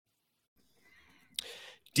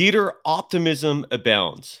Dieter, optimism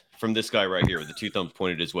abounds from this guy right here with the two thumbs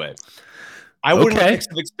pointed his way. I wouldn't have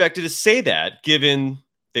expected to say that, given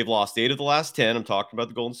they've lost 8 of the last 10. I'm talking about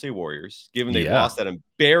the Golden State Warriors. Given they've lost that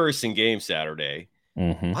embarrassing game Saturday,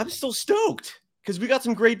 I'm still stoked because we got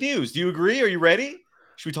some great news. Do you agree? Are you ready?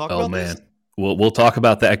 Should we talk about this? We'll talk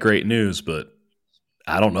about that great news, but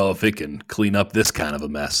I don't know if it can clean up this kind of a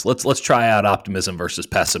mess. Let's try out optimism versus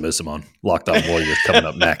pessimism on Locked On Warriors coming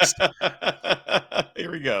up next. Here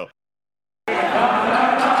we go. You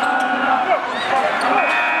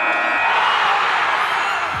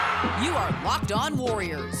are Locked On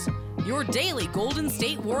Warriors, your daily Golden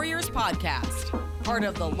State Warriors podcast. Part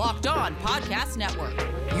of the Locked On Podcast Network,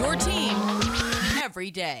 your team every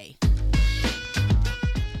day.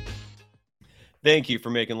 Thank you for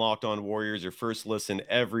making Locked On Warriors your first listen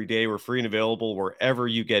every day. We're free and available wherever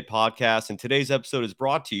you get podcasts. And today's episode is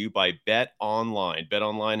brought to you by Bet Online. Bet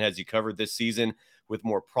Online has you covered this season with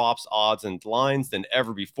more props, odds, and lines than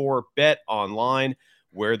ever before. Bet Online,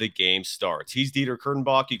 where the game starts. He's Dieter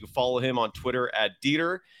Kurtenbach. You can follow him on Twitter at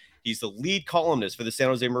Dieter. He's the lead columnist for the San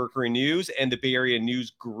Jose Mercury News and the Bay Area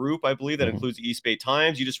News Group, I believe. That includes the East Bay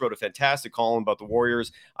Times. You just wrote a fantastic column about the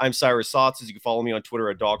Warriors. I'm Cyrus Saatsaz. You can follow me on Twitter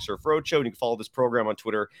at DogSurf Roadshow, and you can follow this program on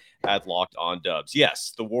Twitter at Locked On Dubs.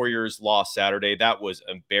 Yes, the Warriors lost Saturday. That was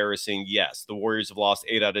embarrassing. Yes, the Warriors have lost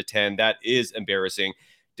 8 out of 10. That is embarrassing.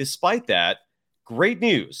 Despite that, great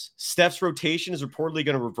news. Steph's rotation is reportedly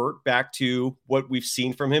going to revert back to what we've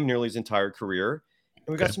seen from him nearly his entire career.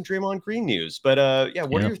 And we got some Draymond Green news. But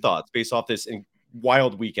what are your thoughts based off this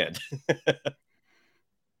wild weekend?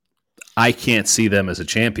 I can't see them as a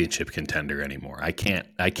championship contender anymore. I can't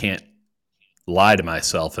lie to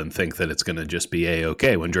myself and think that it's going to just be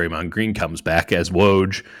A-okay when Draymond Green comes back, as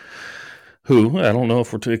Woj, who, I don't know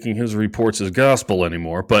if we're taking his reports as gospel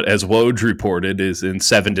anymore, but as Woj reported, is in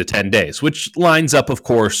 7 to 10 days, which lines up, of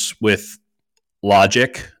course, with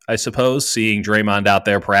logic, I suppose, seeing Draymond out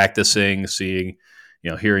there practicing,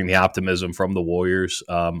 hearing the optimism from the Warriors.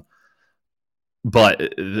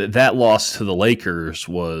 But that loss to the Lakers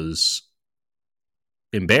was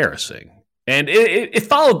embarrassing. And it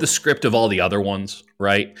followed the script of all the other ones,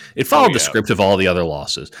 right? It followed the script of all the other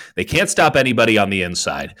losses. They can't stop anybody on the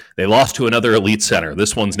inside. They lost to another elite center.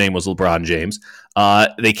 This one's name was LeBron James.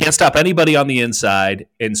 They can't stop anybody on the inside.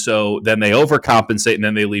 And so then they overcompensate, and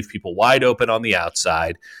then they leave people wide open on the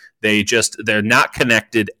outside. They're not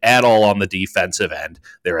connected at all on the defensive end.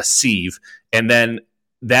 They're a sieve. And then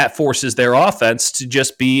that forces their offense to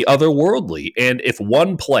just be otherworldly. And if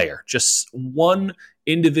one player, just one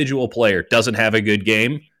individual player, doesn't have a good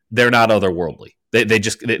game, they're not otherworldly.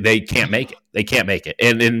 They can't make it. They can't make it.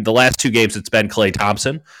 And in the last 2 games, it's been Klay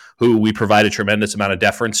Thompson, who we provide a tremendous amount of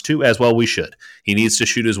deference to, as well we should. He needs to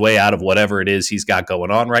shoot his way out of whatever it is he's got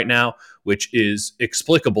going on right now, which is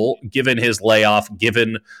explicable given his layoff,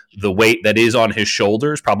 given the weight that is on his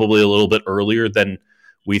shoulders, probably a little bit earlier than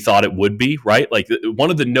we thought it would be, right? Like,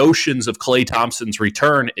 one of the notions of Klay Thompson's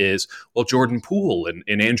return is, well, Jordan Poole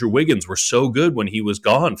and Andrew Wiggins were so good when he was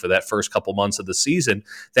gone for that first couple months of the season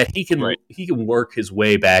that he can work his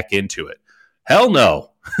way back into it. Hell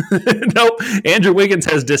no. Nope. Andrew Wiggins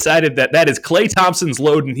has decided that is Klay Thompson's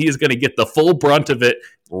load, and he is going to get the full brunt of it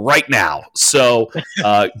right now. So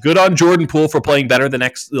good on Jordan Poole for playing better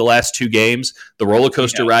the last 2 games. The roller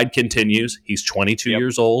coaster ride continues. He's 22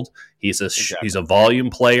 years old. He's a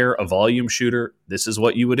volume player, a volume shooter. This is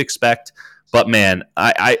what you would expect. But man,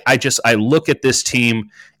 I look at this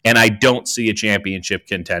team and I don't see a championship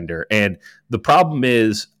contender. And the problem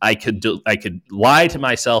is, I could lie to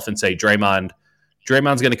myself and say Draymond's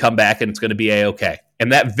going to come back and it's going to be A-okay.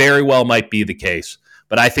 And that very well might be the case.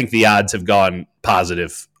 But I think the odds have gone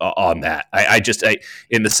positive on that. I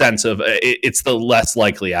in the sense of it's the less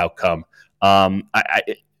likely outcome.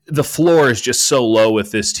 The floor is just so low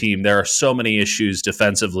with this team. There are so many issues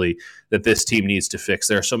defensively that this team needs to fix.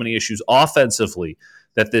 There are so many issues offensively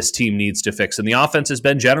that this team needs to fix. And the offense has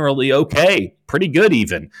been generally okay, pretty good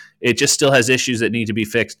even. It just still has issues that need to be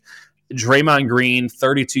fixed. Draymond Green,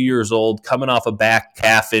 32 years old, coming off a back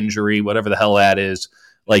calf injury, whatever the hell that is.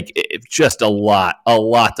 Like, it's just a lot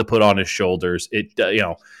to put on his shoulders.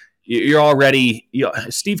 You're already,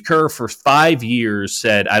 Steve Kerr for 5 years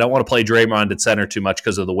said, I don't want to play Draymond at center too much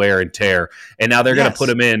because of the wear and tear. And now they're going to put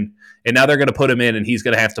him in. And now they're going to put him in, and he's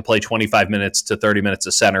going to have to play 25 minutes to 30 minutes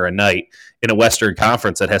of center a night in a Western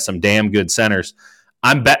Conference that has some damn good centers.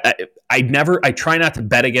 I try not to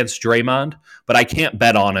bet against Draymond, but I can't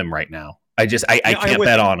bet on him right now. I can't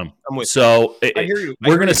bet on him. So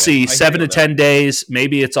we're going to see 7 to 10 days.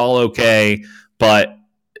 Maybe it's all okay, but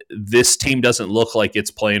this team doesn't look like it's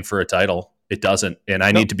playing for a title. It doesn't. And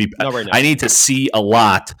I need to be. Not right now. I need to see a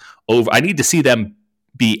lot over. I need to see them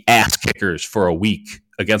be ass kickers for a week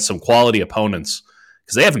against some quality opponents,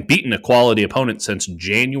 because they haven't beaten a quality opponent since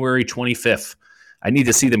January 25th. I need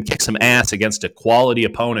to see them kick some ass against a quality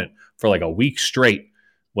opponent for like a week straight,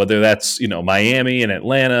 whether that's, Miami and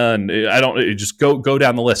Atlanta, and just go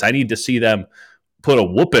down the list. I need to see them put a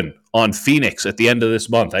whooping on Phoenix at the end of this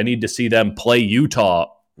month. I need to see them play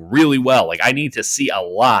Utah really well. Like, I need to see a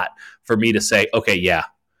lot for me to say, okay, yeah,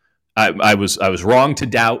 I was wrong to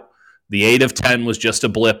doubt. The 8 of 10 was just a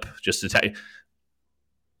blip, just to tell you.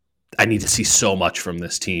 I need to see so much from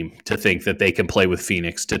this team to think that they can play with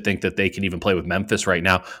Phoenix, to think that they can even play with Memphis right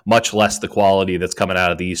now, much less the quality that's coming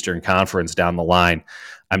out of the Eastern Conference down the line.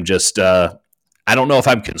 I'm just, I don't know if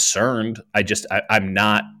I'm concerned. I'm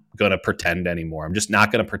not going to pretend anymore. I'm just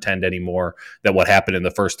not going to pretend anymore that what happened in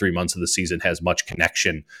the first 3 months of the season has much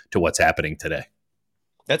connection to what's happening today.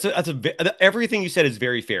 Everything you said is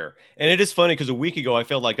very fair. And it is funny because a week ago, I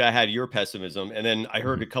felt like I had your pessimism, and then I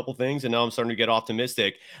heard a couple things, and now I'm starting to get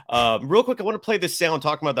optimistic. Real quick, I want to play this sound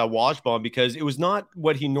talking about that Washbomb, because it was not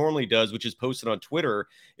what he normally does, which is posted on Twitter.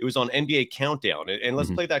 It was on NBA Countdown. And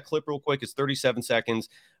let's play that clip real quick. It's 37 seconds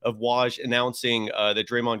of Waj announcing that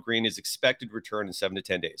Draymond Green is expected to return in 7 to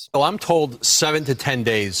 10 days. Well, I'm told 7 to 10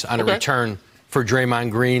 days on a return for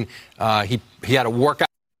Draymond Green. He had a workout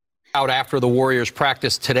out after the Warriors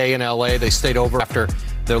practice today in LA. They stayed over after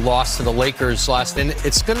their loss to the Lakers last night.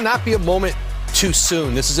 It's going to not be a moment too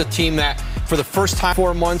soon. This is a team that, for the first time in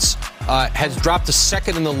 4 months, has dropped to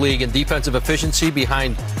second in the league in defensive efficiency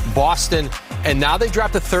behind Boston. And now they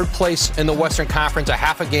dropped to third place in the Western Conference, a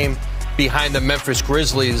half a game behind the Memphis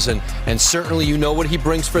Grizzlies. And certainly what he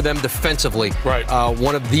brings for them defensively. Right.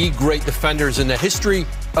 One of the great defenders in the history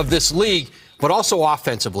of this league, but also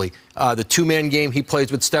offensively. The two-man game he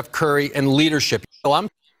plays with Steph Curry and leadership.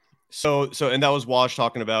 So and that was Waj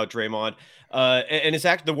talking about Draymond. And it's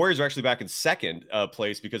actually, the Warriors are actually back in second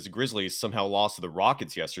place because the Grizzlies somehow lost to the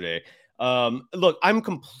Rockets yesterday. Look, I'm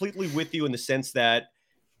completely with you in the sense that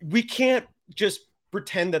we can't just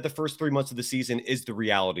pretend that the first 3 months of the season is the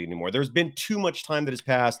reality anymore. There's been too much time that has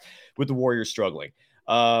passed with the Warriors struggling.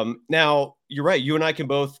 Now, you're right. You and I can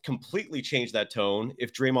both completely change that tone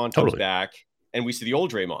if Draymond comes back and we see the old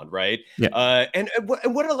Draymond, right? Yeah. And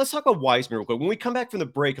let's talk about Wiseman real quick. When we come back from the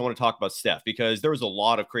break, I want to talk about Steph, because there was a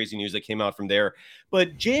lot of crazy news that came out from there.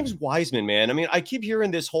 But James Wiseman, man, I mean, I keep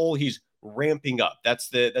hearing this whole he's ramping up. That's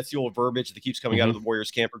the old verbiage that keeps coming out of the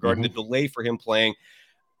Warriors camp regarding the delay for him playing.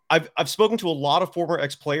 I've spoken to a lot of former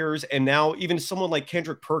ex-players, and now even someone like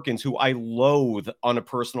Kendrick Perkins, who I loathe on a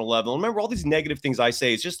personal level. And remember, all these negative things I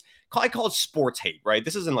say is just, I call it sports hate, right?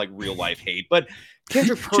 This isn't like real life hate, but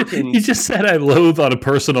Kendrick Perkins. You just said I loathe on a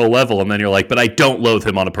personal level, and then you're like, but I don't loathe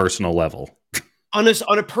him on a personal level. On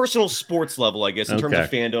a personal sports level, I guess, in terms of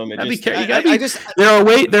fandom.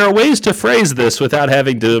 There are ways to phrase this without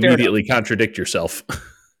having to immediately contradict yourself.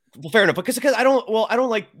 Well, fair enough, because I don't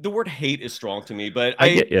like the word hate is strong to me, but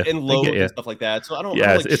and loathe and stuff like that. So I don't.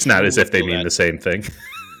 Yeah, I don't it's not as if they mean the same thing.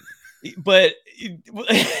 But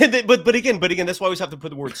again, that's why we always have to put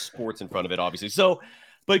the word sports in front of it, obviously. So,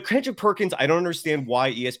 but Kendrick Perkins, I don't understand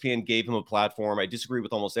why ESPN gave him a platform. I disagree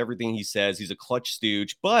with almost everything he says. He's a clutch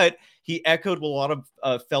stooge, but he echoed what a lot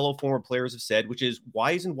of fellow former players have said, which is,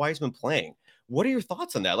 why isn't Wiseman playing? What are your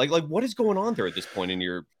thoughts on that? Like what is going on there at this point in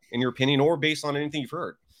your opinion, or based on anything you've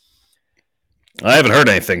heard? I haven't heard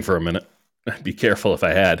anything for a minute. I'd be careful if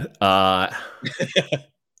I had.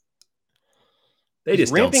 They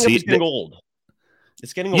just don't see it. It's getting old.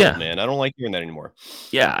 It's getting old, man. I don't like hearing that anymore.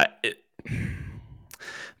 Yeah.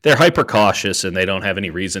 They're hyper cautious, and they don't have any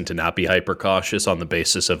reason to not be hyper cautious on the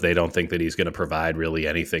basis of they don't think that he's going to provide really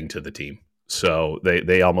anything to the team. So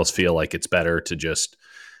they almost feel like it's better to just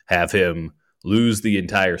have him lose the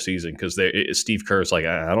entire season, because Steve Kerr's like,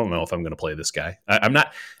 I don't know if I'm going to play this guy. I'm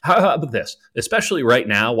not. How about this? Especially right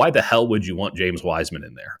now, why the hell would you want James Wiseman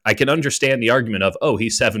in there? I can understand the argument of,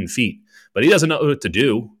 he's 7 feet, but he doesn't know what to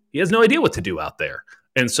do. He has no idea what to do out there.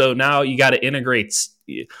 And so now you got to integrate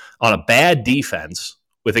on a bad defense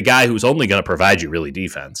with a guy who's only going to provide you really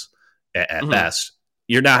defense at best.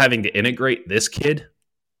 You're now having to integrate this kid.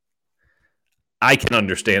 I can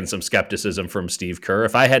understand some skepticism from Steve Kerr.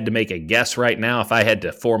 If I had to make a guess right now, if I had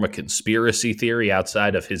to form a conspiracy theory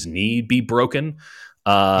outside of his knee be broken,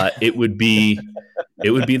 it would be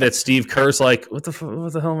that Steve Kerr's like, what the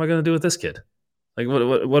hell am I going to do with this kid? Like,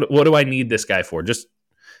 what do I need this guy for? Just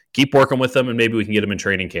keep working with him, and maybe we can get him in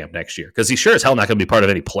training camp next year, because he's sure as hell not going to be part of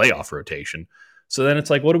any playoff rotation. So then it's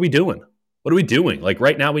like, what are we doing? What are we doing? Like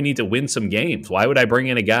right now we need to win some games. Why would I bring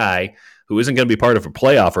in a guy who isn't going to be part of a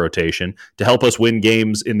playoff rotation to help us win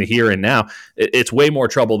games in the here and now? It's way more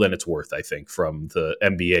trouble than it's worth, I think, from the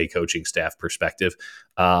NBA coaching staff perspective.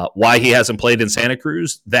 Why he hasn't played in Santa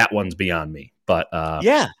Cruz, that one's beyond me. But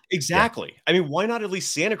yeah, exactly. Yeah. I mean, why not at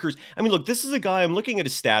least Santa Cruz? I mean, look, this is a guy, I'm looking at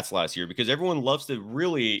his stats last year because everyone loves to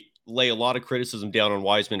really lay a lot of criticism down on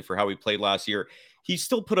Wiseman for how he played last year. He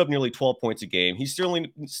still put up nearly 12 points a game. He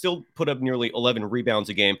still put up nearly 11 rebounds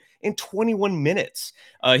a game in 21 minutes.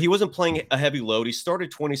 He wasn't playing a heavy load. He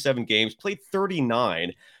started 27 games, played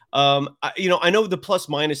 39. I know the plus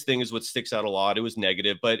minus thing is what sticks out a lot. It was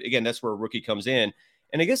negative, but again, that's where a rookie comes in.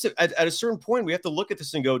 And I guess at a certain point, we have to look at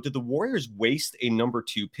this and go, did the Warriors waste a number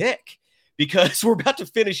 2 pick? Because we're about to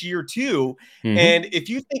finish year 2. Mm-hmm. And if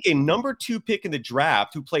you think a number 2 pick in the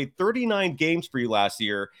draft who played 39 games for you last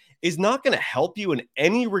year is not going to help you in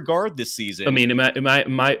any regard this season. I mean,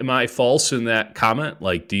 am I false in that comment?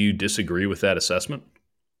 Like, do you disagree with that assessment?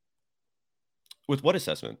 With what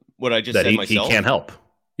assessment? What I just said myself? He can't help.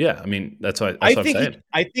 Yeah, I mean, that's what I'm saying.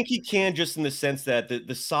 I think he can, just in the sense that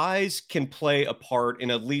the size can play a part in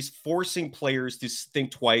at least forcing players to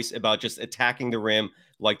think twice about just attacking the rim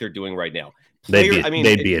like they're doing right now.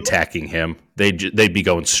 They'd be attacking him. They'd be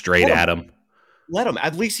going straight at him. Let him.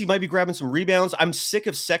 At least he might be grabbing some rebounds. I'm sick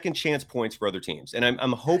of second chance points for other teams, and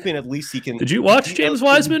I'm hoping at least he can. Did you watch James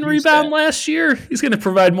Wiseman rebound last year? He's going to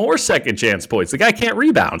provide more second chance points. The guy can't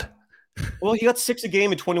rebound. Well, he got 6 a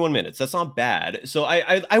game in 21 minutes. That's not bad. So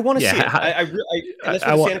I want to see it. I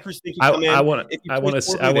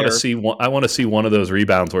want to see one of those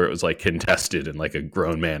rebounds where it was like contested and like a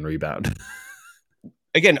grown man rebound.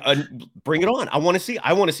 Again, bring it on. I want to see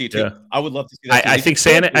it too. Yeah. I would love to see that.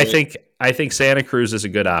 I think Santa Cruz is a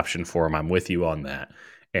good option for him. I'm with you on that.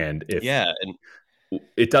 And if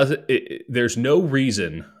it doesn't, there's no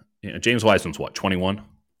reason. James Wiseman's what, 21?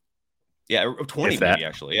 Yeah, 20 maybe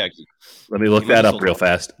actually. Yeah. Let me look that up real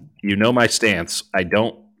fast. You know my stance. I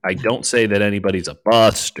don't say that anybody's a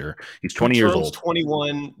bust or he's 20 years old.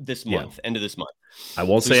 21 this month, end of this month. I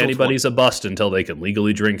won't say anybody's a bust until they can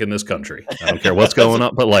legally drink in this country. I don't care what's going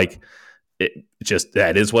on, but like it just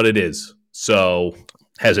that is what it is. So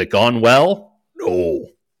has it gone well? No.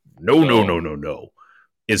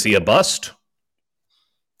 Is he a bust?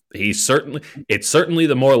 It's certainly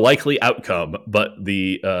the more likely outcome, but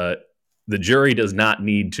the jury does not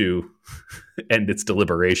need to end its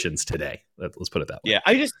deliberations today. Let's put it that way. Yeah,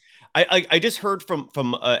 I just heard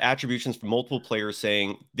from attributions from multiple players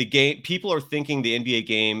saying the game. People are thinking the NBA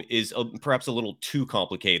game is perhaps a little too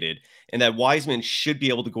complicated, and that Wiseman should be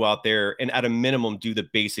able to go out there and at a minimum do the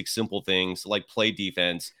basic simple things like play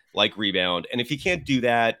defense, like rebound. And if he can't do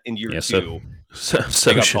that in year 2, so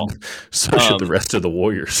should the rest of the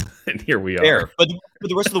Warriors. And here we are. But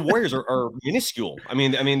the rest of the Warriors are minuscule. I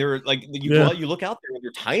mean they're like you look out there and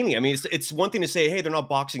they're tiny. I mean it's one thing to say, hey, they're not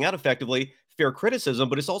boxing out effectively. Fair criticism,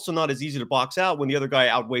 but it's also not as easy to box out when the other guy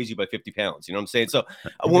outweighs you by 50 pounds. You know what I'm saying? So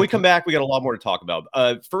when we come back, we got a lot more to talk about.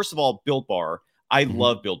 First of all, Built Bar. I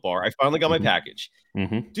love Built Bar. I finally got my package.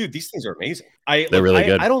 Dude, these things are amazing. They're really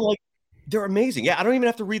good. They're amazing. Yeah, I don't even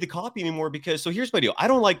have to read the copy anymore because, so here's my deal. I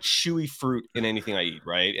don't like chewy fruit in anything I eat,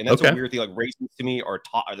 right? And that's a weird thing. Like raisins to me are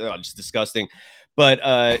just disgusting. But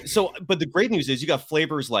the great news is you got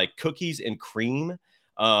flavors like cookies and cream.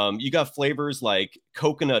 You got flavors like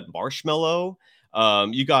coconut marshmallow.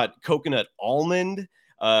 You got coconut almond.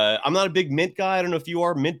 I'm not a big mint guy. I don't know if you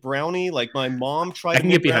are. Mint brownie. Like my mom tried. I can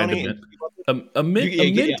get behind a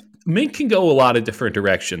mint. Mint can go a lot of different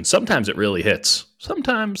directions. Sometimes it really hits.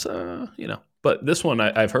 Sometimes, but this one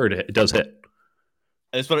I've heard it does hit.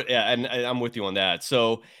 That's what, and I'm with you on that.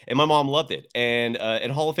 So, and my mom loved it. And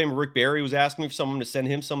Hall of Famer Rick Barry was asking me for someone to send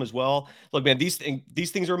him some as well. Look, man, these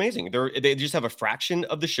things are amazing. They just have a fraction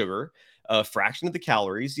of the sugar, a fraction of the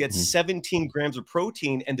calories. You had 17 grams of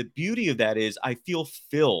protein, and the beauty of that is I feel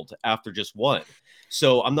filled after just one.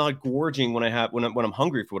 So I'm not gorging when I'm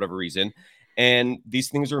hungry for whatever reason. And these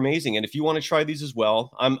things are amazing. And if you want to try these as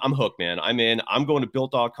well, I'm hooked, man. I'm in. I'm going to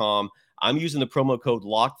Built.com. I'm using the promo code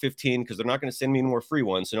LOCK15 because they're not going to send me any more free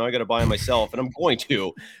ones. So now I got to buy them myself, and I'm going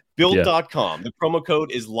to. Built.com. The promo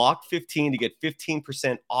code is LOCK15 to get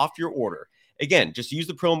 15% off your order. Again, just use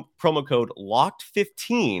the promo code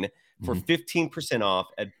LOCKed15 for 15% off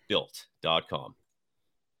at Built.com.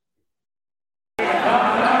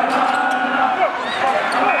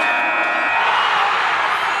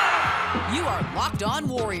 You are Locked On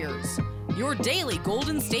Warriors, your daily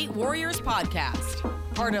Golden State Warriors podcast.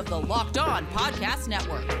 Part of the Locked On Podcast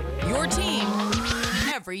Network, your team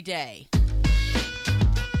every day.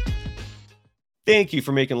 Thank you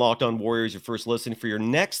for making Locked On Warriors your first listen. For your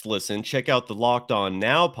next listen, check out the Locked On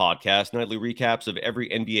Now podcast, nightly recaps of every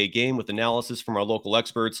NBA game with analysis from our local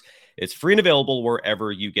experts. It's free and available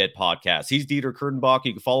wherever you get podcasts. He's Dieter Kurtenbach.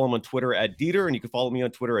 You can follow him on Twitter at Dieter, and you can follow me on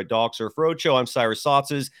Twitter at DogSurfRoadshow. I'm Cyrus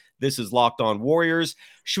Saatsaz. This is Locked On Warriors.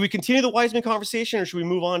 Should we continue the Wiseman conversation, or should we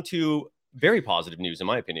move on to very positive news, in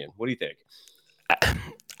my opinion? What do you think?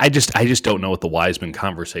 I just don't know what the Wiseman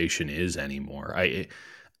conversation is anymore.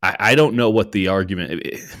 I don't know what the argument.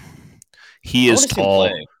 He is tall.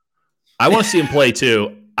 I want to see him play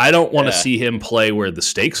too. I don't want to see him play where the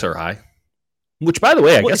stakes are high. Which, by the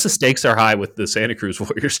way, I guess the stakes are high with the Santa Cruz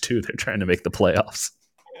Warriors too. They're trying to make the playoffs.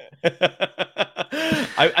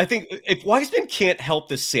 I think if Wiseman can't help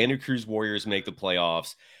the Santa Cruz Warriors make the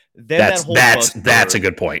playoffs, then that's a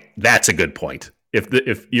good point. That's a good point.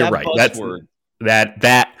 If you're right,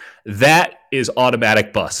 that is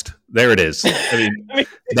automatic bust. There it is. I mean,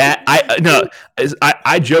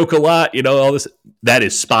 I joke a lot, all this. That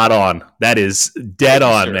is spot on. That is dead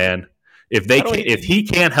on, man. If he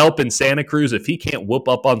can't help in Santa Cruz, if he can't whoop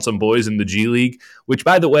up on some boys in the G League, which,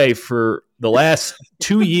 by the way, for the last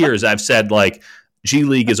 2 years, I've said, like, G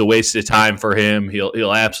League is a waste of time for him.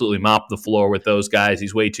 He'll absolutely mop the floor with those guys.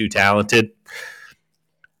 He's way too talented.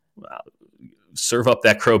 Serve up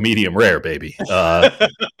that crow medium rare, baby.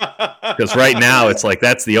 Because right now it's like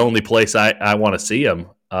that's the only place I want to see him.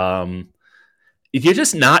 You're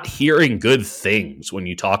just not hearing good things when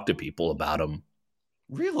you talk to people about him.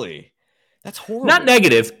 Really? That's horrible. Not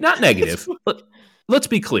negative. But let's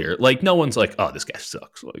be clear. Like, no one's like, oh, this guy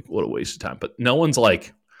sucks. Like, what a waste of time. But no one's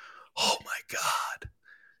like, oh my God,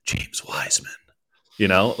 James Wiseman.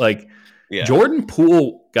 Jordan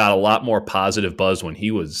Poole got a lot more positive buzz when he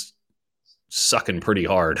was sucking pretty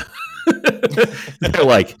hard. They're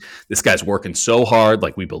like, this guy's working so hard,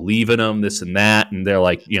 like we believe in him, this and that. And they're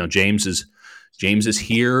like, James is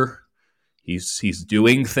here. He's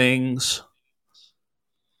doing things.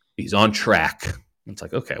 He's on track. It's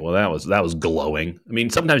like, okay, well, that was glowing. I mean,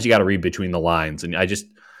 sometimes you got to read between the lines, and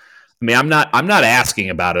I'm not asking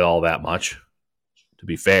about it all that much, to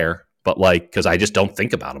be fair, but because I just don't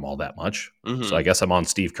think about him all that much. Mm-hmm. So I guess I'm on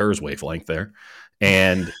Steve Kerr's wavelength there.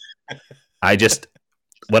 And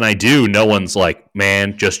when I do, no one's like,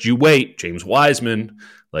 man, just you wait, James Wiseman.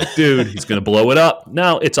 Like, dude, he's going to blow it up.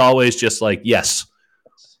 No, it's always just like, yes.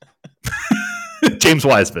 James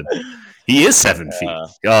Wiseman. He is 7 feet.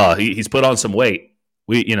 Oh, he's put on some weight.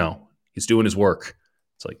 He's doing his work.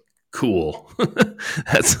 It's like, cool.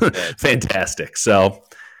 That's fantastic. So,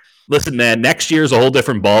 listen, man, next year's a whole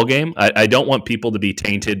different ballgame. I don't want people to be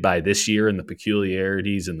tainted by this year and the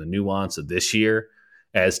peculiarities and the nuance of this year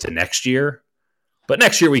as to next year. But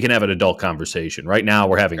next year we can have an adult conversation. Right now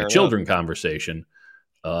we're having a children conversation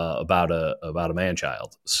about a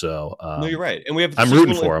man-child. So no, you're right. And we have I'm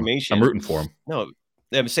rooting for him. No,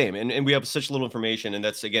 yeah, same. And we have such little information. And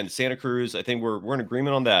that's, again, Santa Cruz. I think we're in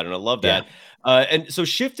agreement on that. And I love that. Yeah. And so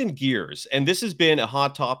shifting gears, and this has been a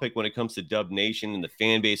hot topic when it comes to Dub Nation and the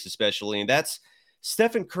fan base especially, and that's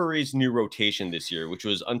Stephen Curry's new rotation this year, which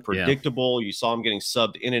was unpredictable. Yeah. You saw him getting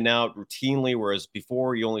subbed in and out routinely, whereas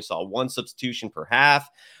before you only saw one substitution per half.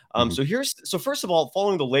 So first of all,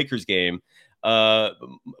 following the Lakers game,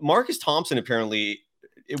 Marcus Thompson apparently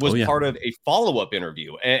was part of a follow-up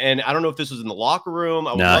interview, and I don't know if this was in the locker room.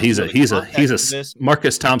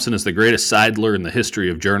 Marcus Thompson is the greatest sidler in the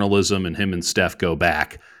history of journalism, and him and Steph go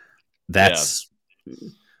back.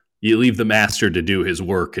 You leave the master to do his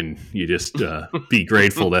work, and you just be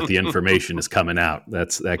grateful that the information is coming out.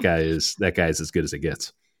 That guy is as good as it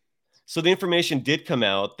gets. So the information did come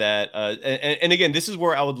out that, and again, this is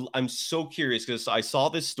where I'm so curious because I saw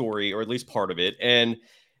this story, or at least part of it, and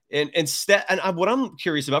what I'm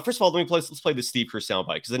curious about. First of all, let's play the Steve Kerr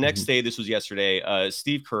soundbite, because the next day, this was yesterday.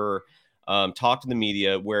 Steve Kerr talked to the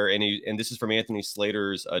media and this is from Anthony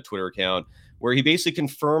Slater's Twitter account, where he basically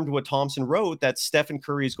confirmed what Thompson wrote, that Stephen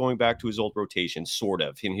Curry is going back to his old rotation, sort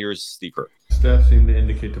of. And here's Steve Kerr. Steph seemed to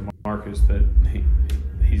indicate to Marcus that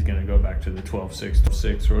he's going to go back to the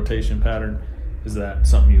 12-6 rotation pattern. Is that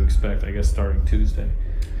something you expect, I guess, starting Tuesday?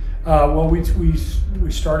 Well, we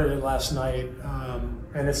started it last night,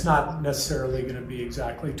 and it's not necessarily going to be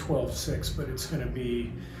exactly 12-6, but it's going to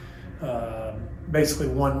be basically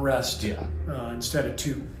one rest instead of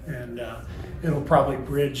two, and it'll probably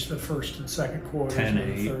bridge the first and second quarters.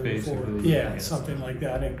 10-8, basically. Yeah, something like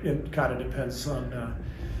that. It kind of depends on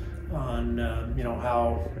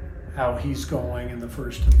how he's going in the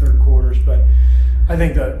first and third quarters. But I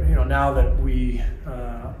think that now that we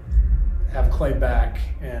have Clay back,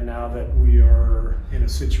 and now that we are in a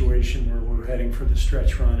situation where we're heading for the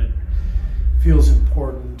stretch run, it feels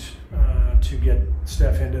important to get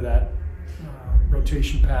Steph into that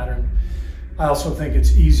rotation pattern. I also think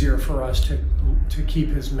it's easier for us to keep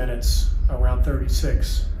his minutes around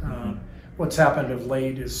 36. What's happened of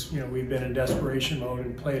late is, we've been in desperation mode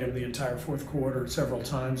and played him the entire fourth quarter several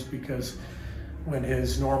times, because when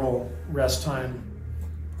his normal rest time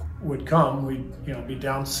would come, we'd be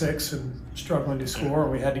down 6 and struggling to score,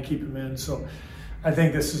 and we had to keep him in. So I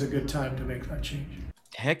think this is a good time to make that change.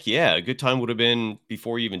 Heck yeah, a good time would have been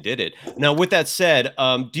before you even did it. Now, with that said,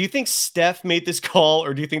 do you think Steph made this call,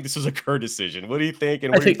 or do you think this was a Kerr decision? What do you think?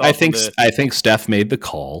 And I think Steph made the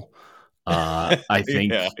call. I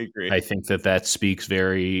think yeah, I agree. I think that speaks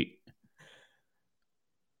very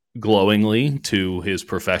glowingly to his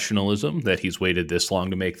professionalism that he's waited this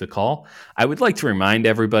long to make the call. I would like to remind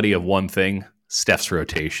everybody of one thing: Steph's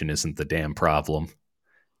rotation isn't the damn problem.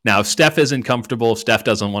 Now, if Steph isn't comfortable, if Steph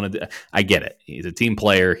doesn't want to, I get it. He's a team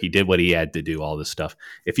player. He did what he had to do, all this stuff.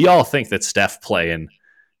 If y'all think that Steph playing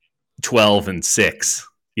 12 and 6,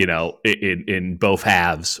 in both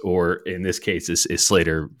halves, or in this case, is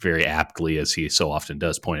Slater very aptly, as he so often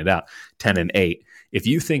does, pointed out, 10 and 8. If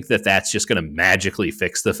you think that that's just going to magically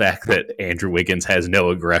fix the fact that Andrew Wiggins has no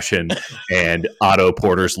aggression and Otto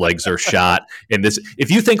Porter's legs are shot, and this, if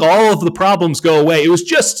you think all of the problems go away, it was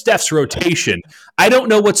just Steph's rotation. I don't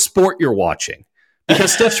know what sport you're watching,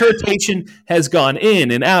 because Steph's rotation has gone in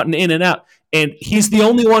and out and in and out, and he's the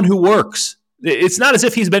only one who works. It's not as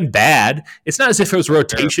if he's been bad. It's not as if his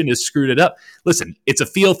rotation has screwed it up. Listen, it's a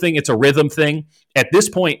feel thing. It's a rhythm thing. At this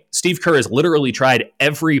point, Steve Kerr has literally tried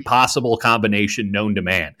every possible combination known to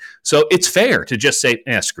man. So it's fair to just say,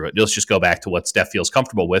 screw it. Let's just go back to what Steph feels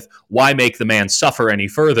comfortable with. Why make the man suffer any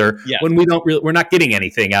further when we're not getting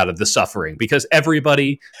anything out of the suffering, because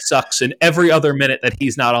everybody sucks in every other minute that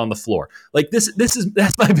he's not on the floor. Like that's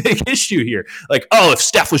my big issue here. Like, if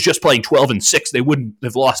Steph was just playing 12 and 6, they wouldn't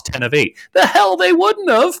have lost 10 of 8. The hell they wouldn't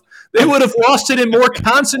have. They would have lost it in more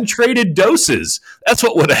concentrated doses. That's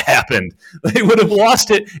what would have happened. They would have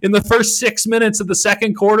lost it in the first 6 minutes of the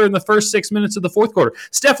second quarter and the first 6 minutes of the fourth quarter.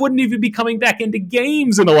 Steph wouldn't even be coming back into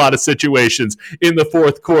games in a lot of situations in the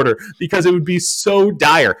fourth quarter, because it would be so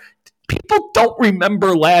dire. People don't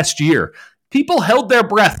remember last year. People held their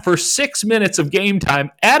breath for 6 minutes of game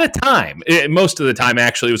time at a time. Most of the time,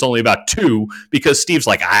 actually, it was only about 2, because Steve's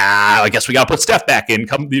like, I guess we got to put Steph back in.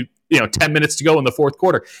 10 minutes to go in the fourth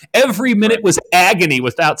quarter. Every minute was agony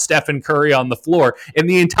without Stephen Curry on the floor. And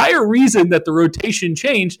the entire reason that the rotation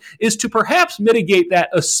changed is to perhaps mitigate that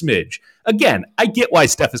a smidge. Again, I get why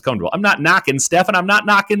Steph is comfortable. I'm not knocking Steph, and I'm not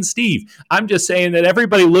knocking Steve. I'm just saying that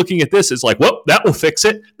everybody looking at this is like, well, that will fix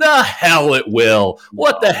it. The hell it will.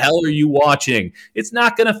 What the hell are you watching? It's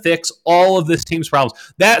not going to fix all of this team's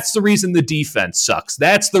problems. That's the reason the defense sucks.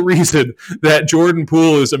 That's the reason that Jordan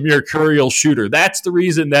Poole is a mercurial shooter. That's the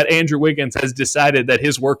reason that Andrew Wiggins has decided that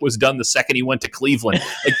his work was done the second he went to Cleveland.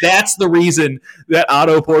 That's the reason that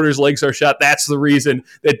Otto Porter's legs are shot. That's the reason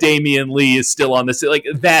that Damian Lee is still on this.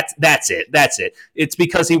 That's it. It's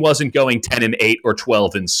because he wasn't going 10 and 8 or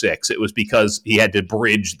 12 and 6. It was because he had to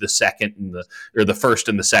bridge the second and the first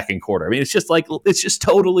and the second quarter. I mean, it's just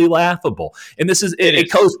totally laughable. And this is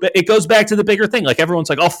it goes back to the bigger thing. Like, everyone's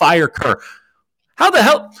like, "Oh, fire Kerr." What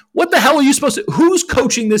the hell are you supposed to? Who's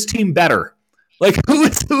coaching this team better? Like, who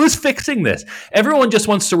is fixing this? Everyone just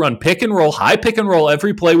wants to run pick and roll, high pick and roll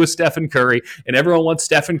every play with Stephen Curry, and everyone wants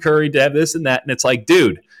Stephen Curry to have this and that. And it's like,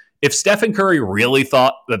 dude, if Stephen Curry really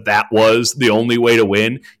thought that was the only way to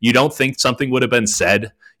win, you don't think something would have been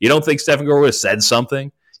said? You don't think Stephen Curry would have said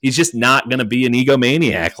something? He's just not going to be an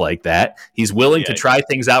egomaniac like that. He's willing to try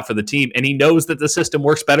things out for the team, and he knows that the system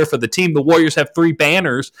works better for the team. The Warriors have 3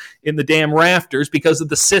 banners in the damn rafters because of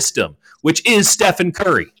the system, which is Stephen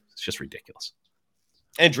Curry. It's just ridiculous.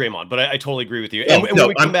 And Draymond, but I totally agree with you. You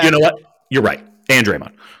know what? You're right. And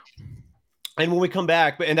Draymond. And when we come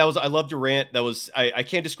back, and I loved your rant. I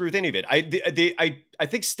can't disagree with any of it. I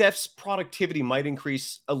think Steph's productivity might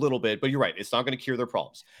increase a little bit, but you're right. It's not going to cure their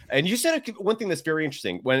problems. And you said one thing that's very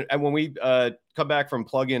interesting. When we come back from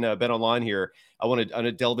plug-in Bet Online here, I want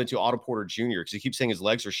to delve into Otto Porter Jr. because he keeps saying his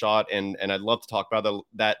legs are shot, and I'd love to talk about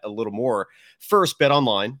that a little more. First, Bet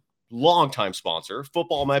Online. Longtime sponsor.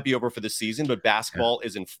 Football might be over for the season, but basketball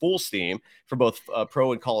is in full steam for both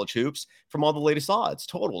pro and college hoops. From all the latest odds,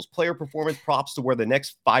 totals, player performance, props to where the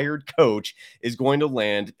next fired coach is going to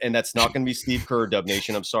land, and that's not going to be Steve Kerr, Dub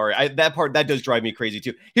Nation. I'm sorry. That does drive me crazy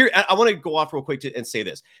too. Here, I want to go off real quick and say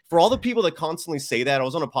this. For all the people that constantly say that, I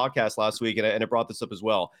was on a podcast last week, and I brought this up as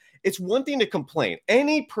well. It's one thing to complain.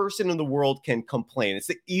 Any person in the world can complain. It's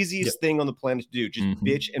the easiest thing on the planet to do. Just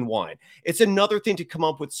bitch and whine. It's another thing to come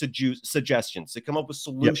up with suggestions suggestions, to come up with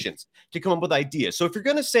solutions, to come up with ideas. So if you're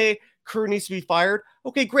going to say Kerr needs to be fired,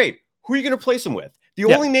 okay, great. Who are you going to replace him with? The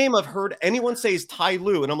only name I've heard anyone say is Ty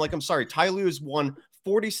Lue. And I'm like, I'm sorry, Ty Lue has won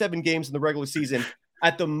 47 games in the regular season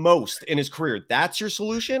at the most in his career. That's your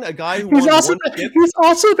solution? A guy who he's also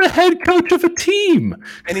the head coach of a team.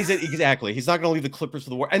 And he's not going to leave the Clippers for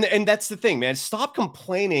the war. And that's the thing, man. Stop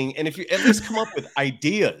complaining. And if you at least come up with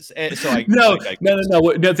ideas. And so No.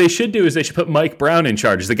 What they should do is they should put Mike Brown in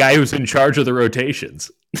charge, the guy who's in charge of the rotations.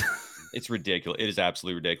 It's ridiculous. It is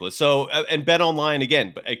absolutely ridiculous. So, and Bet Online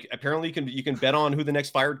again. But apparently, you can bet on where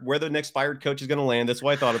the next fired coach is going to land. That's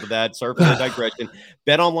why I thought of that. Sorry for the digression.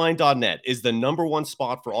 BetOnline.net is the number one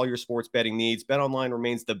spot for all your sports betting needs. Bet Online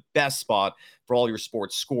remains the best spot for all your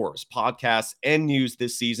sports scores, podcasts, and news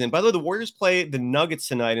this season. By the way, the Warriors play the Nuggets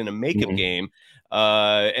tonight in a makeup game.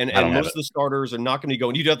 And most of the starters are not going to be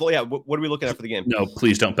going. What are we looking at for the game? No,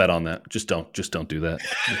 please don't bet on that. Just don't do that.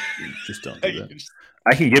 Just don't do that.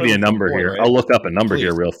 I can give you a number here. Right? I'll look up a number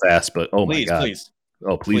here real fast, but my God. Please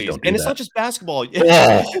don't do that. And it's not just basketball. It's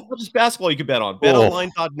not just basketball you can bet on.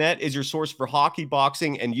 BetOnline.net is your source for hockey,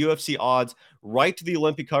 boxing, and UFC odds, right to the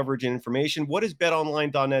Olympic coverage and information. What is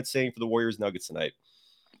BetOnline.net saying for the Warriors Nuggets tonight?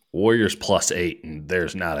 Warriors +8, and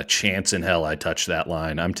there's not a chance in hell I touch that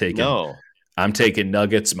line. I'm taking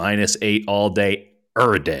Nuggets -8 all day,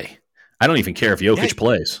 a day. I don't even care if Jokic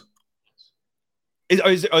plays.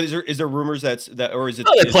 Is there rumors or is it?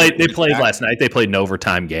 No, they played last night. They played an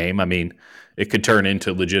overtime game. I mean, it could turn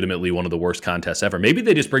into legitimately one of the worst contests ever. Maybe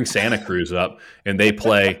they just bring Santa Cruz up and they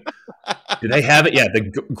play. Do they have it? Yeah, the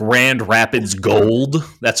Grand Rapids Gold.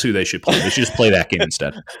 That's who they should play. They should just play that game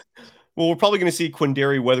instead. Well, we're probably going to see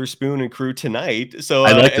Quindary, Weatherspoon, and crew tonight. So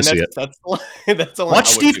I'd like to see it. That's a lot. Watch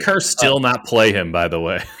Steve Kerr still not play him, by the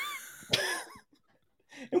way.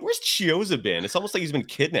 And where's Chiozza been? It's almost like he's been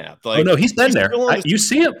kidnapped. Like, no, he's been there. You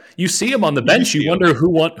see him. You see him on the bench. You wonder who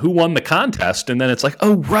won the contest, and then it's like,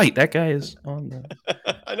 oh right, that guy is on the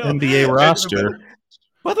NBA roster.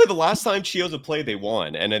 By the way, the last time Chiozza played, they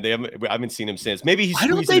won, and I haven't seen him since. Maybe he's. Why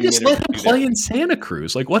don't they just let him play in Santa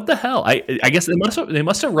Cruz? Like, what the hell? I guess they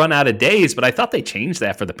must have run out of days, but I thought they changed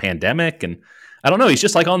that for the pandemic, and I don't know. He's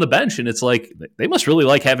just like on the bench, and it's like they must really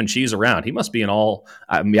like having Cheese around. He must be an all.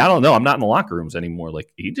 I mean, I don't know. I'm not in the locker rooms anymore.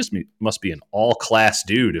 Like he just must be an all class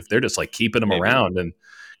dude if they're just like keeping him around. And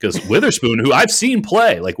because Witherspoon, who I've seen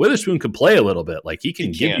play, like Witherspoon can play a little bit. Like he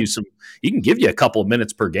can give you a couple of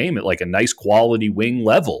minutes per game at like a nice quality wing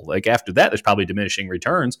level. Like after that, there's probably diminishing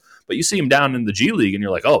returns. But you see him down in the G League, and you're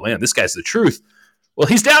like, oh man, this guy's the truth. Well,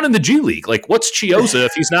 he's down in the G League. Like, what's Chiozza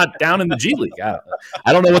if he's not down in the G League?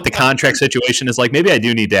 I don't know what the contract situation is like. Maybe I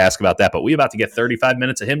do need to ask about that, but we're about to get 35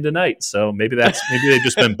 minutes of him tonight. So maybe they've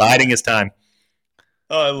just been biding his time.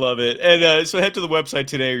 Oh, I love it. And so head to the website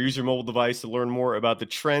today or use your mobile device to learn more about the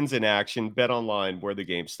trends in action. Bet online where the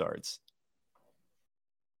game starts.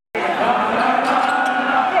 You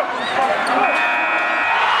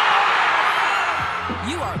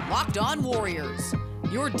are Locked On Warriors,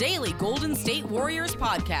 your daily Golden State Warriors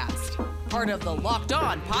podcast. Part of the Locked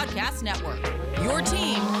On Podcast Network, your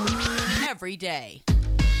team every day.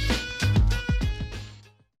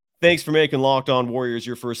 Thanks for making Locked On Warriors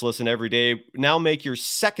your first listen every day. Now make your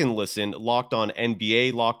second listen Locked On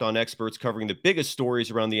NBA. Locked On experts covering the biggest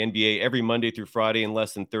stories around the NBA every Monday through Friday in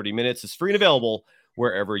less than 30 minutes. It's free and available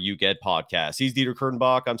wherever you get podcasts. He's Dieter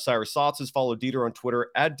Kurtenbach. I'm Cyrus Saatsaz. Follow Dieter on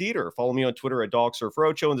Twitter at Dieter. Follow me on Twitter at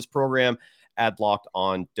DogSurfRoadshow and this program at Locked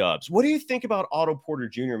On Dubs. What do you think about Otto Porter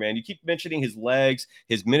Jr., man? You keep mentioning his legs.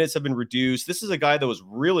 His minutes have been reduced. This is a guy that was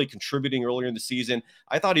really contributing earlier in the season.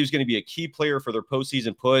 I thought he was going to be a key player for their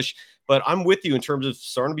postseason push, but I'm with you in terms of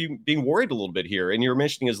starting to be being worried a little bit here. And you're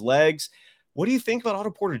mentioning his legs. What do you think about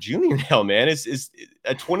Otto Porter Jr. now, man? Is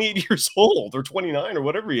at 28 years old or 29 or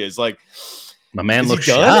whatever he is? Like, my man looks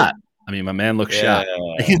shot. I mean, my man looks shot.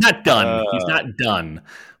 He's not done. He's not done.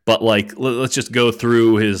 But, like, let's just go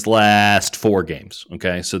through his last 4 games,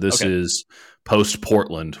 okay? So this is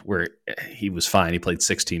post-Portland where he was fine. He played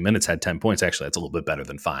 16 minutes, had 10 points. Actually, that's a little bit better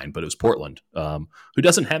than fine, but it was Portland, who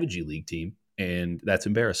doesn't have a G League team, and that's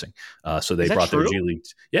embarrassing. So they brought their G League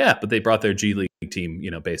 – yeah, but they brought their G League team. You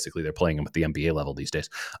know, basically they're playing them at the NBA level these days.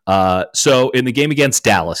 So in the game against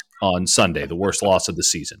Dallas on Sunday, the worst loss of the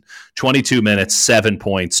season, 22 minutes, 7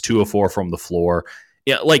 points, 2 of 4 from the floor.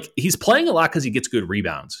 Yeah, like he's playing a lot because he gets good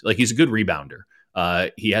rebounds. Like he's a good rebounder.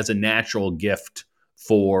 He has a natural gift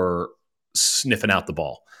for sniffing out the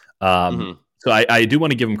ball. So I do want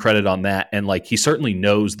to give him credit on that. And like he certainly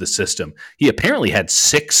knows the system. He apparently had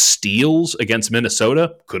 6 steals against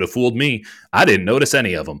Minnesota. Could have fooled me. I didn't notice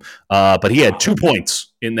any of them. But he had 2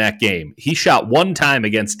 points in that game. He shot 1 time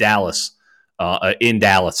against Dallas in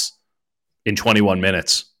Dallas in 21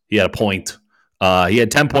 minutes. He had a point. He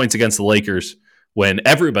had 10 points against the Lakers when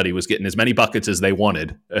everybody was getting as many buckets as they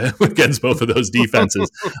wanted against both of those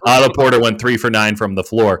defenses. Otto Porter went 3 for 9 from the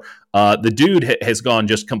floor. The dude has gone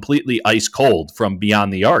just completely ice cold from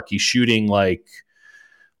beyond the arc. He's shooting like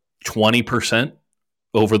 20%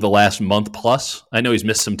 over the last month plus. I know he's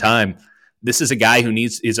missed some time. This is a guy who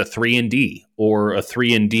is a 3-and-D or a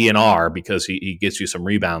 3-and-D&R because he gets you some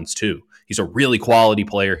rebounds too. He's a really quality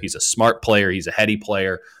player. He's a smart player. He's a heady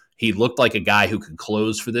player. He looked like a guy who could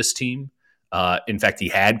close for this team. In fact, he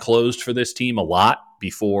had closed for this team a lot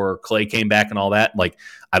before Clay came back and all that. Like,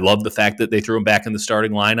 I love the fact that they threw him back in the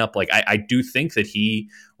starting lineup. Like, I do think that he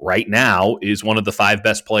right now is one of the 5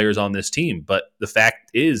 best players on this team. But the fact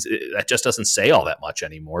is that just doesn't say all that much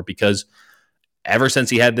anymore because ever since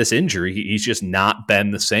he had this injury, he's just not been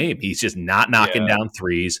the same. He's just not knocking down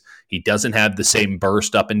threes. He doesn't have the same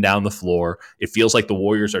burst up and down the floor. It feels like the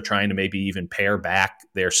Warriors are trying to maybe even pare back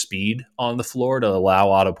their speed on the floor to allow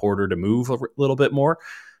Otto Porter to move a little bit more.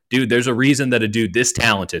 Dude, there's a reason that a dude this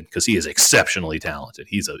talented, because he is exceptionally talented.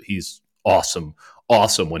 He's awesome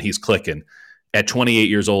when he's clicking. At 28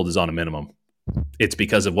 years old is on a minimum. It's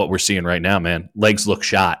because of what we're seeing right now, man. Legs look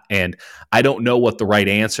shot. And I don't know what the right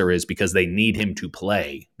answer is because they need him to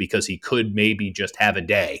play because he could maybe just have a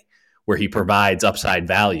day where he provides upside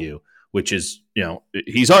value, which is,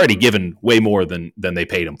 he's already given way more than they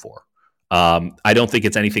paid him for. I don't think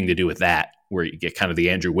it's anything to do with that where you get kind of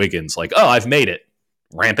the Andrew Wiggins, like, oh, I've made it.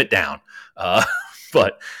 Ramp it down.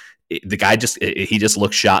 But the guy he just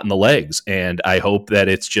looks shot in the legs. And I hope that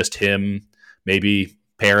it's just him maybe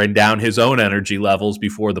paring down his own energy levels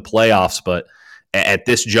before the playoffs, but at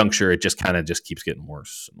this juncture, it just kind of just keeps getting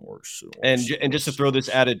worse and worse and worse. And just to throw this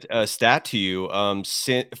added stat to you,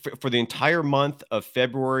 for the entire month of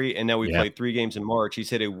February, and now we played 3 games in March,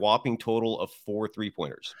 he's hit a whopping total of 4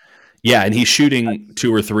 3-pointers. Yeah, and he's shooting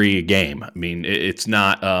 2 or 3 a game. I mean, it's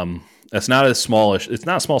not it's not a small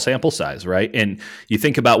sample size, right? And you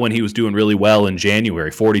think about when he was doing really well in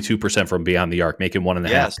January, 42% from beyond the arc, making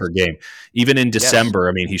 1.5 per game. Even in December,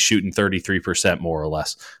 I mean, he's shooting 33% more or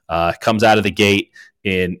less. Comes out of the gate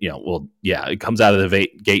it comes out of the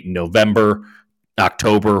gate in November,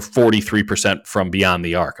 October, 43% from beyond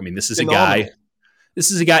the arc. I mean, this is phenomenal. A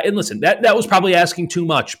guy, and listen, that was probably asking too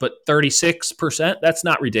much, but 36%, that's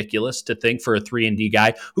not ridiculous to think for a 3-and-D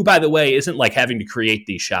guy, who, by the way, isn't like having to create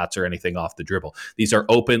these shots or anything off the dribble. These are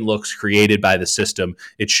open looks created by the system.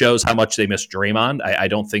 It shows how much they miss Draymond. I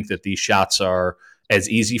don't think that these shots are as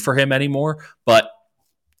easy for him anymore, but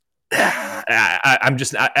he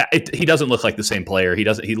doesn't look like the same player.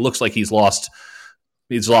 He looks like he's lost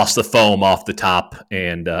the foam off the top,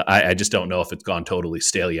 and I just don't know if it's gone totally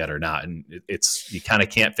stale yet or not. And you kind of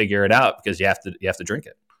can't figure it out because you have to drink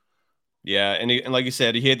it. Yeah, and like you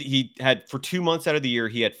said, he had for 2 months out of the year,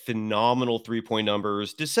 he had phenomenal 3-point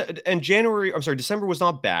numbers. December was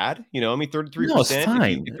not bad. 33%. No, it's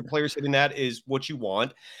fine. If the players hitting that is what you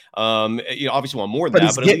want. Obviously want more than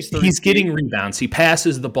that, but at least he's getting rebounds. He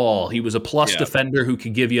passes the ball. He was a plus defender who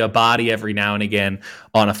could give you a body every now and again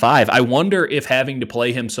on a 5. I wonder if having to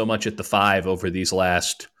play him so much at the 5 over these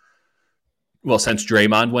since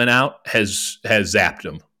Draymond went out has zapped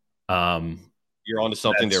him. You're onto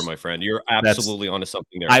something there, my friend. You're absolutely onto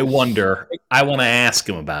something there. I wonder. I want to ask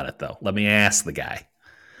him about it, though. Let me ask the guy.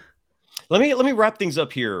 Let me wrap things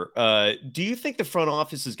up here. Do you think the front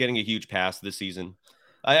office is getting a huge pass this season?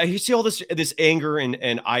 You see all this anger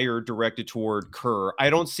and ire directed toward Kerr. I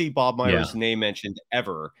don't see Bob Myers' name mentioned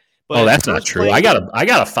ever. But that's not true. I got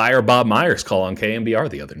a fire Bob Myers call on KMBR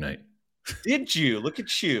the other night. Did you? Look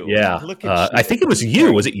at you. Yeah. Look at you. I think it was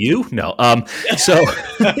you. Was it you? No. So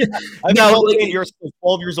you're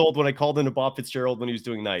 12 years old when I called into Bob Fitzgerald when he was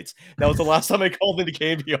doing nights. That was the last time I called into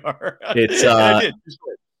KMBR. I did.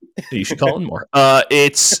 You should call in more.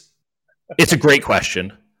 It's a great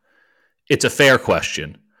question. It's a fair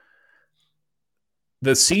question.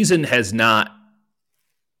 The season has not.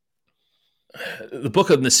 The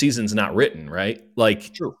book of the season's not written, right?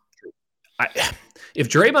 Like, true. If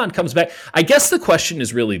Draymond comes back, I guess the question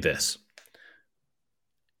is really this.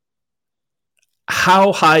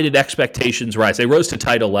 How high did expectations rise? They rose to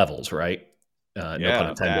title levels, right? No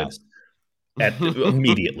pun intended.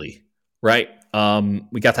 Immediately, right?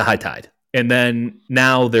 We got to high tide. And then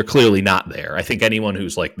now they're clearly not there. I think anyone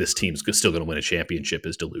who's like, this team's still going to win a championship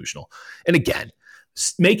is delusional. And again,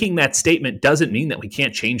 making that statement doesn't mean that we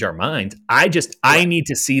can't change our mind. I need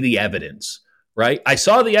to see the evidence. Right? I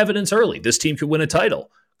saw the evidence early. This team could win a title.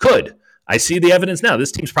 Could. I see the evidence now.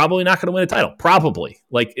 This team's probably not going to win a title. Probably.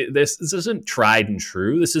 Like this isn't tried and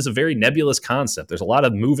true. This is a very nebulous concept. There's a lot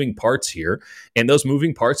of moving parts here, and those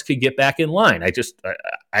moving parts could get back in line.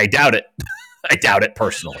 I doubt it. I doubt it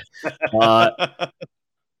personally.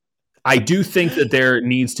 I do think that there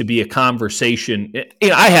needs to be a conversation.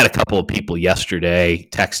 I had a couple of people yesterday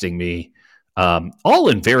texting me, all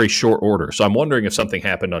in very short order. So I'm wondering if something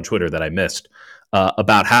happened on Twitter that I missed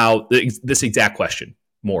about how this exact question,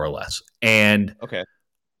 more or less. And okay,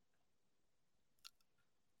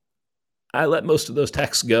 I let most of those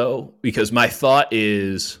texts go because my thought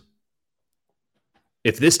is,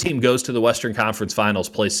 if this team goes to the Western Conference Finals,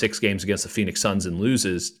 plays 6 games against the Phoenix Suns and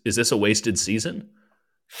loses, is this a wasted season?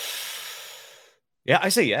 Yeah, I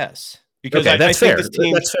say yes. Because okay, that's fair. This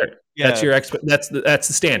team, that's fair. Yeah. That's your that's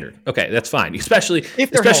the standard. Okay, that's fine. Especially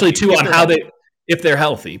healthy. Too on how if they're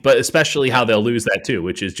healthy, but especially how they'll lose that too,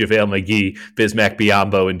 which is JaVale McGee, Bismack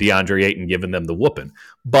Biyombo, and DeAndre Ayton giving them the whooping.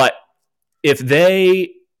 But if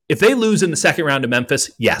they lose in the second round to Memphis,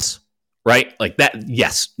 yes. Right? Like that,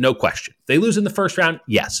 yes, no question. If they lose in the first round,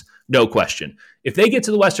 yes, no question. If they get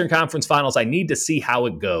to the Western Conference Finals, I need to see how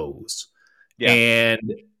it goes. Yeah.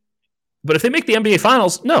 But if they make the NBA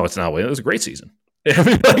Finals, no, it's not. It was a great season.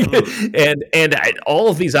 All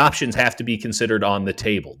of these options have to be considered on the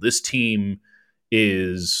table. This team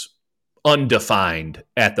is undefined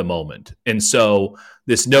at the moment. And so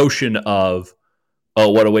this notion of, oh,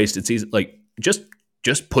 what a wasted season, like just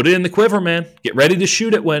put it in the quiver, man. Get ready to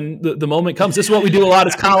shoot it when the moment comes. This is what we do a lot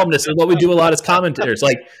as columnists and what we do a lot as commentators.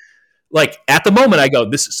 Like at the moment I go,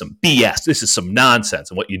 this is some BS. This is some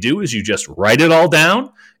nonsense. And what you do is you just write it all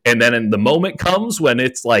down. And then in the moment comes when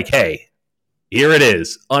it's like, hey, here it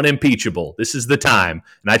is, unimpeachable. This is the time.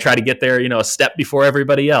 And I try to get there, a step before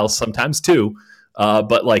everybody else, sometimes two.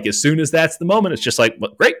 But like as soon as that's the moment, it's just like,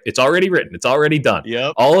 well, great, it's already written, it's already done.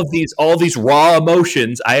 Yep. All of these raw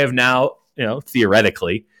emotions I have now,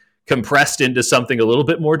 theoretically compressed into something a little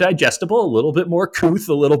bit more digestible, a little bit more couth,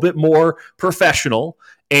 a little bit more professional,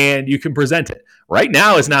 and you can present it. Right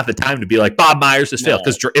now is not the time to be like, Bob Myers has failed.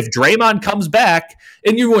 Because if Draymond comes back,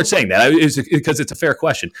 and you weren't saying that because it's a fair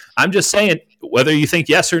question. I'm just saying, whether you think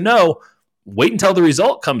yes or no, wait until the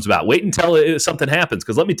result comes about. Wait until something happens.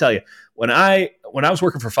 Because let me tell you, when I was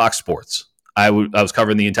working for Fox Sports, I was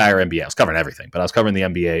covering the entire NBA. I was covering everything, but I was covering the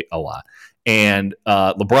NBA a lot. And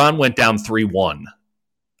LeBron went down 3-1,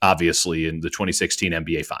 obviously, in the 2016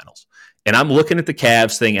 NBA Finals. And I'm looking at the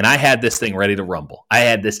Cavs thing, and I had this thing ready to rumble. I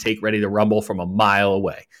had this take ready to rumble from a mile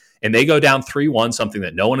away. And they go down 3-1, something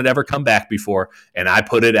that no one had ever come back before. And I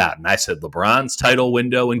put it out. And I said, LeBron's title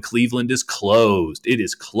window in Cleveland is closed. It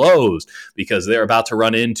is closed because they're about to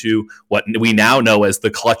run into what we now know as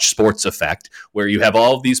the clutch sports effect, where you have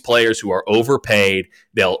all of these players who are overpaid.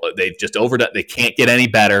 They've just overdone. They can't get any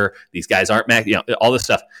better. These guys aren't, all this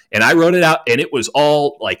stuff. And I wrote it out, and it was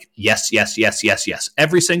all like, yes, yes, yes, yes, yes.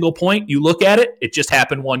 Every single point you look at it, it just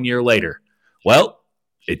happened 1 year later. Well,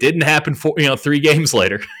 it didn't happen 3 games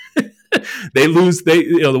later.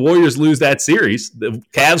 The Warriors lose that series. The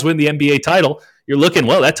Cavs win the NBA title. You're looking,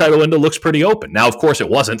 well, that title window looks pretty open. Now, of course, it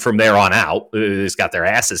wasn't from there on out. They just got their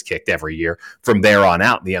asses kicked every year from there on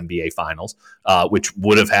out in the NBA Finals, which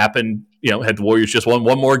would have happened, had the Warriors just won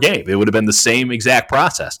one more game. It would have been the same exact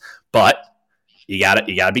process. But you got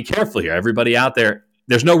to be careful here. Everybody out there.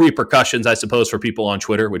 There's no repercussions, I suppose, for people on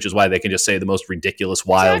Twitter, which is why they can just say the most ridiculous,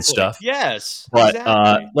 wild stuff. Yes. But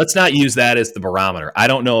let's not use that as the barometer. I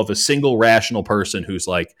don't know of a single rational person who's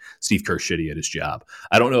like, Steve Kerr's shitty at his job.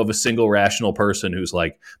 I don't know of a single rational person who's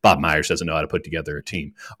like, Bob Myers doesn't know how to put together a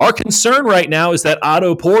team. Our concern right now is that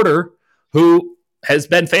Otto Porter, who has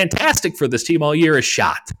been fantastic for this team all year, is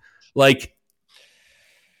shot. Like,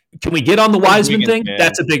 can we get on the Wiseman thing? Man.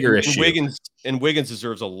 That's a bigger issue. Wiggins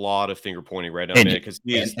deserves a lot of finger pointing right now, man. Because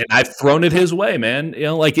and I've thrown it his way, man.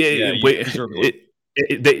 He's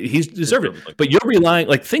deserved it. But you're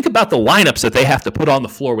relying, think about the lineups that they have to put on the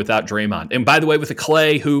floor without Draymond. And by the way, with the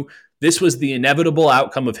Clay, who this was the inevitable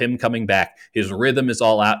outcome of him coming back. His rhythm is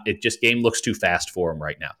all out. Game looks too fast for him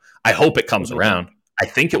right now. I hope it comes around. I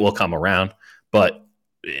think it will come around, but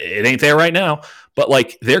it ain't there right now. But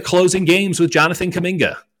they're closing games with Jonathan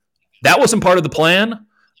Kuminga. That wasn't part of the plan.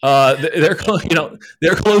 They're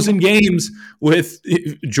closing games with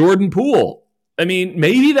Jordan Poole. I mean,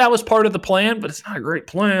 maybe that was part of the plan, but it's not a great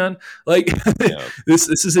plan. This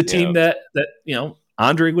is a team that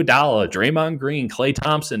Andre Iguodala, Draymond Green, Klay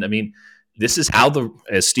Thompson. I mean, this is how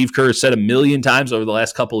as Steve Kerr has said a million times over the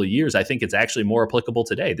last couple of years, I think it's actually more applicable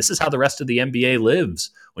today. This is how the rest of the NBA lives.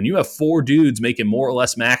 When you have 4 dudes making more or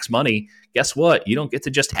less max money, guess what? You don't get to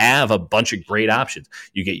just have a bunch of great options.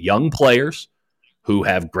 You get young players who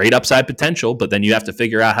have great upside potential, but then you have to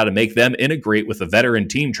figure out how to make them integrate with a veteran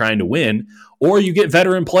team trying to win, or you get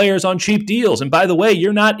veteran players on cheap deals. And by the way,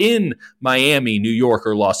 you're not in Miami, New York,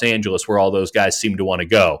 or Los Angeles where all those guys seem to want to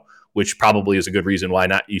go, which probably is a good reason why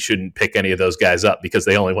not you shouldn't pick any of those guys up, because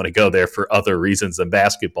they only want to go there for other reasons than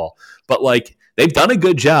basketball. But like, they've done a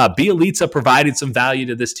good job. Bielitsa provided some value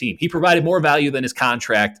to this team. He provided more value than his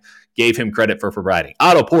contract gave him credit for providing.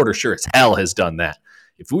 Otto Porter sure as hell has done that.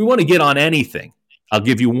 If we want to get on anything, I'll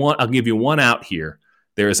give you one out here.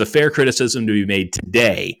 There is a fair criticism to be made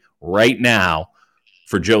today, right now,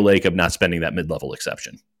 for Joe Lacob not spending that mid-level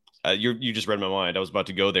exception. You just read my mind. I was about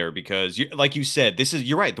to go there because, like you said,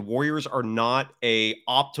 you're right. The Warriors are not a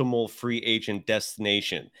optimal free agent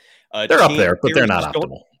destination. They're up there, but they're not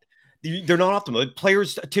optimal. They're not optimal.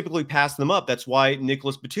 Players typically pass them up. That's why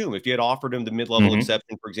Nicholas Batum, if you had offered him the mid-level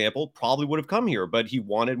exception, for example, probably would have come here, but he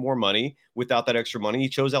wanted more money. Without that extra money, he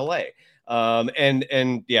chose LA. And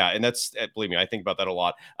that's, believe me, I think about that a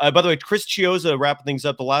lot. By the way, Chris Chiozza, wrapping things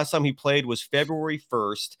up, the last time he played was February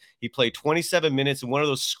 1st. He played 27 minutes in one of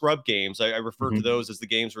those scrub games. I refer to those as the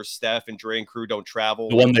games where Steph and Dre and crew don't travel.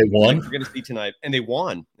 The one they won. We're going to see tonight, and they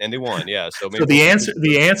won. Yeah. So the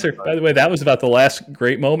answer. By the way, that was about the last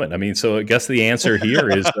great moment. I mean, so I guess the answer here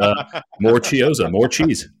is more Chiozza, more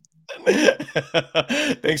cheese.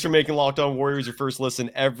 Thanks for making Locked On Warriors your first listen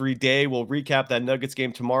every day. We'll recap that Nuggets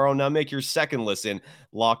game tomorrow. Now make your second listen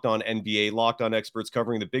Locked On NBA. Locked On experts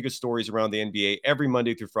covering the biggest stories around the NBA every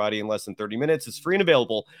Monday through Friday in less than 30 minutes. It's free and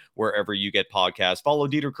available wherever you get podcasts. Follow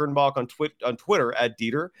Dieter Kurtenbach on Twitter at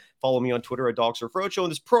Dieter. Follow me on Twitter at DogSurfRoadshow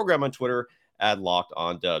and this program on Twitter at Locked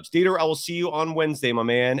On Dubs. Dieter, I will see you on Wednesday, my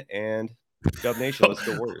man. And Dub Nation, let's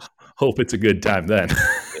go Warriors. Hope it's a good time then.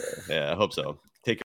 Yeah, I hope so.